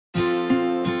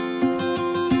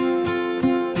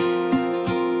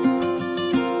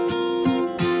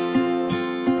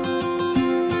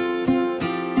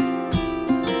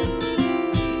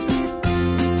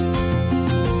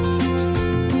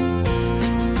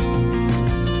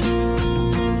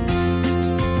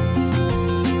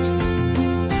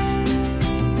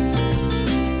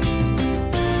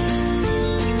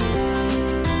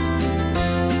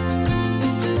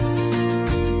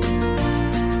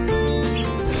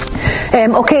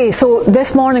Okay, so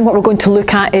this morning what we're going to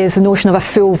look at is the notion of a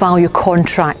full value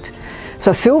contract.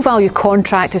 So a full value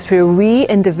contract is where we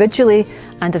individually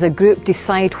and as a group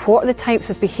decide what are the types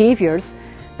of behaviours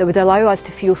that would allow us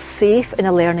to feel safe in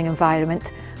a learning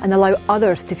environment and allow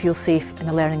others to feel safe in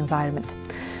a learning environment.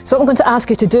 So what I'm going to ask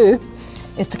you to do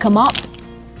is to come up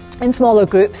in smaller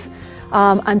groups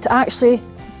and to actually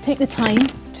take the time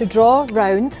to draw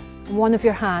round one of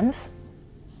your hands.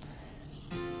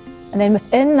 And then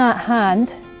within that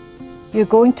hand, you're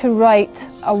going to write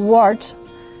a word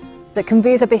that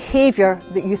conveys a behaviour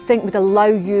that you think would allow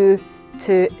you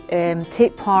to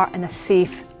take part in a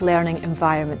safe learning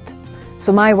environment.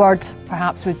 So my word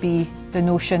perhaps would be the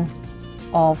notion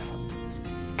of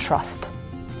trust.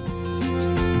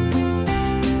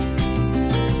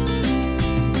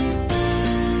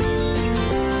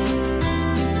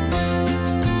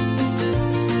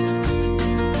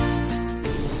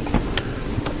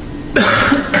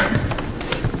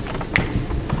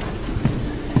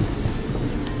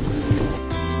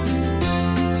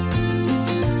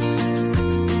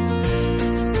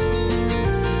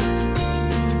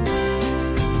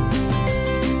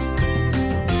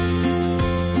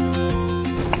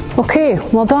 Okay,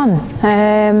 well done.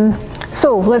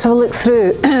 So let's have a look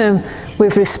through.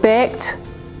 We've respect,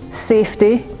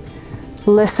 safety,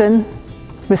 listen,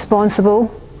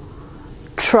 responsible,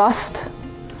 trust.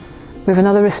 We have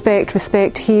another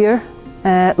respect here,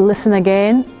 listen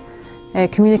again,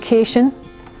 communication,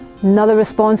 another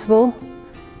responsible,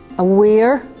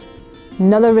 aware,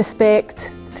 another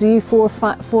respect, 3, 4,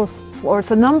 5, 4.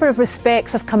 So a number of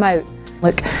respects have come out.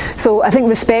 Look, so I think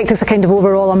respect is a kind of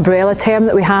overall umbrella term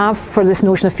that we have for this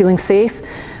notion of feeling safe.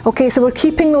 Okay, so we're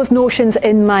keeping those notions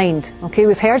in mind. Okay,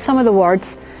 we've heard some of the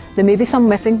words. There may be some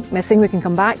missing, we can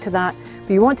come back to that.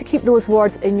 But you want to keep those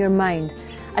words in your mind.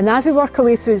 And as we work our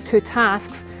way through the two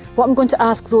tasks, what I'm going to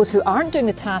ask those who aren't doing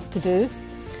the task to do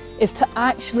is to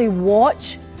actually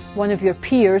watch one of your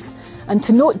peers and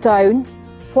to note down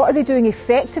what are they doing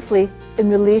effectively in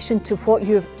relation to what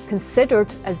you've considered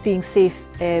as being safe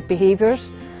behaviours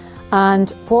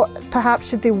and what perhaps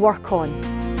should they work on.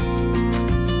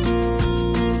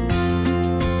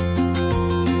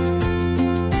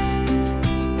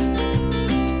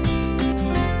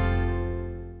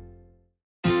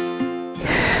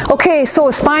 Okay,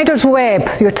 so spider's web.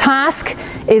 Your task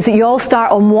is that you all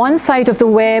start on one side of the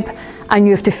web and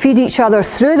you have to feed each other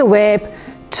through the web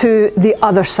to the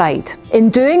other side. In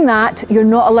doing that, you're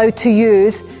not allowed to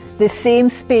use the same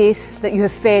space that you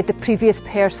have fed the previous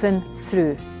person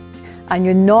through. And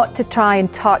you're not to try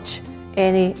and touch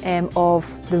any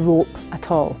of the rope at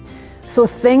all. So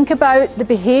think about the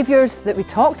behaviours that we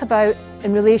talked about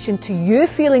in relation to you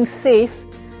feeling safe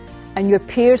and your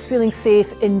peers feeling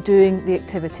safe in doing the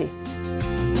activity.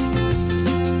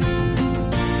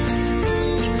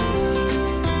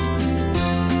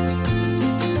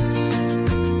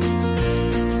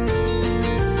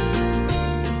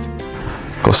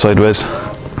 Go sideways.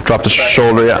 Drop the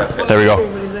shoulder, yeah. There we go.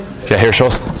 Yeah, here, show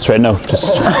us. Straighten out.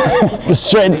 Just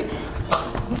straighten.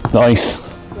 Nice.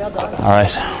 Well done. All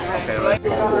right.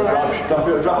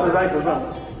 Drop his ankles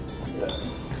now.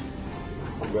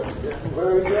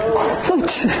 Very good.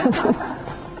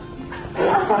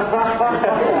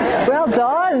 Well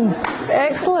done.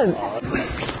 Excellent.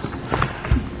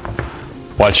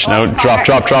 Watch now. Drop.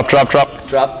 Drop.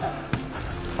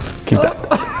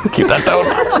 Keep that down.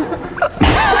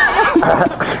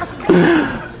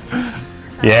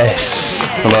 Yes.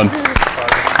 Well done.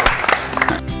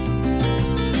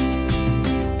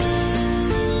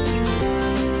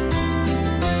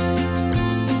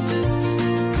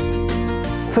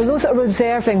 For those that are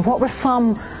observing, what were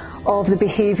some of the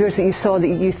behaviours that you saw that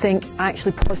you think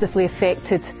actually positively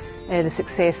affected the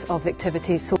success of the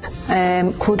activity? So,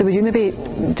 Clodagh, would you maybe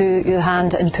do your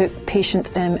hand and put patient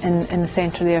in the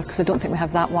centre there, because I don't think we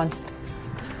have that one.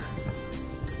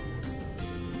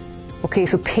 Okay,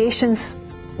 so patience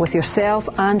with yourself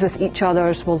and with each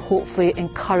others will hopefully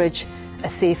encourage a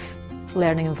safe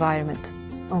learning environment.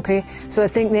 Okay, so I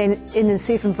think then in a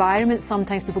safe environment,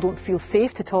 sometimes people don't feel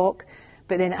safe to talk,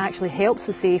 but then it actually helps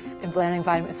the safe learning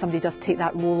environment if somebody does take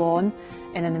that role on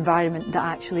in an environment that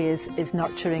actually is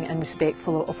nurturing and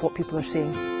respectful of what people are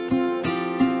saying.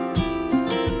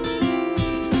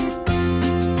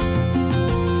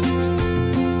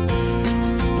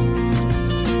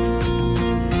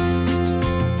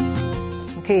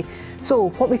 Okay, so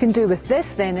what we can do with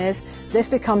this then is, this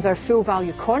becomes our full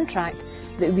value contract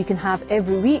that we can have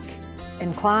every week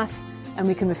in class, and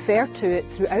we can refer to it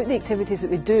throughout the activities that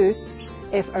we do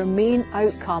if our main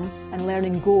outcome and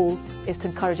learning goal is to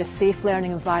encourage a safe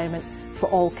learning environment for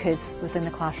all kids within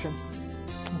the classroom.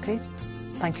 Okay?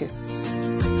 Thank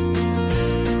you.